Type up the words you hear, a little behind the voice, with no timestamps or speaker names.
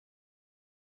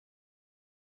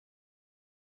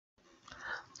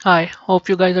Hi, hope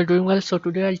you guys are doing well. So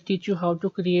today I'll teach you how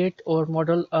to create or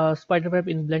model a spider web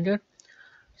in Blender.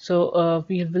 So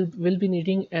we will be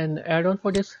needing an add-on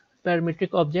for this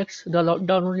parametric objects. The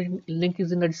download link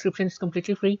is in the description. It's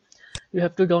completely free. You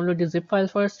have to download the zip file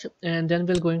first, and then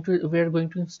we're going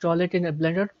to install it in a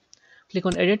Blender. Click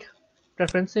on Edit,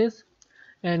 Preferences,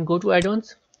 and go to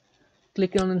Add-ons.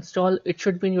 Click on Install. It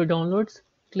should be in your downloads.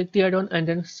 Click the add-on and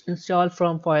then install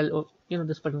from file. Or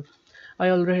this button. I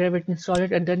already have it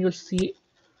installed, and then you'll see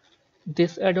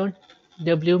this add-on,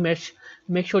 the blue mesh.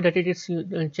 Make sure that it is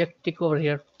checked tick over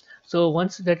here. So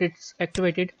once that it's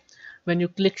activated, when you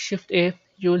click shift A,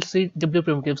 you will see the blue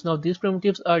primitives. Now these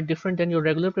primitives are different than your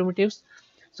regular primitives.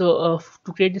 So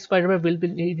to create this spiderweb, we'll be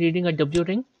needing a W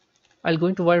ring. I'll go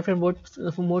into wireframe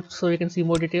mode so you can see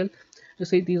more detail. You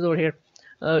see these over here.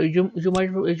 You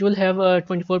will have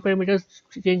 24 parameters.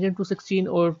 Change them to 16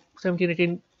 or 17,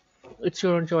 18. It's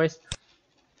your own choice.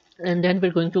 And then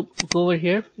we're going to go over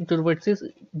here into the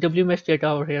vertices, W mesh data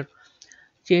over here.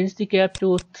 Change the cap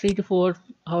to 3 to 4,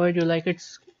 however you like it.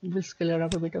 We'll scale it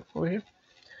up a bit over here.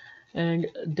 And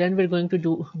then we're going to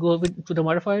to the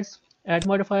modifiers, add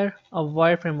modifier, a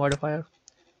wireframe modifier.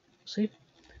 See?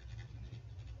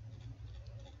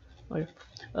 Alright.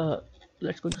 Uh,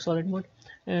 let's go to solid mode.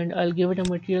 And I'll give it a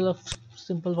material of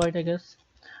simple white, I guess.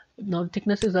 Now the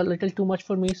thickness is a little too much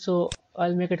for me, so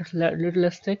I'll make it a little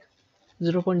less thick.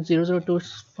 0.002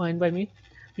 is fine by me.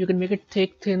 You can make it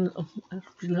thick, thin,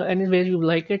 any way you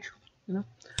like it, you know.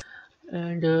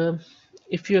 And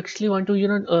if you actually want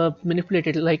to, manipulate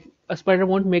it, like a spider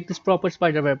won't make this proper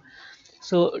spider web.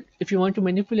 So if you want to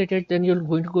manipulate it, then you're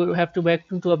going to have to back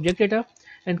into object data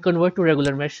and convert to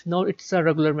regular mesh. Now it's a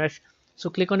regular mesh. So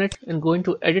click on it and go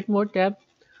into edit mode tab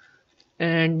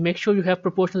and make sure you have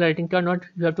proportional editing turned on.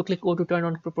 You have to click O to turn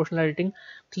on proportional editing.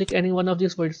 Click any one of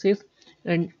these vertices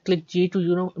and click G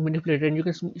to manipulate it. And you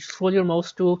can scroll your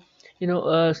mouse to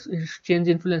change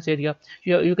the influence area.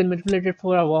 You can manipulate it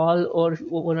for a wall or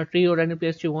on a tree or any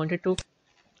place you want it to.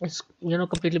 It's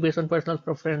completely based on personal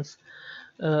preference.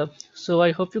 So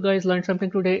I hope you guys learned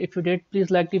something today. If you did, please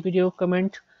like the video,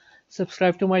 comment,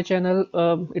 subscribe to my channel.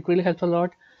 It really helps a lot.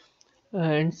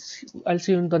 And I'll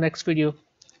see you in the next video.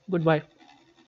 Goodbye.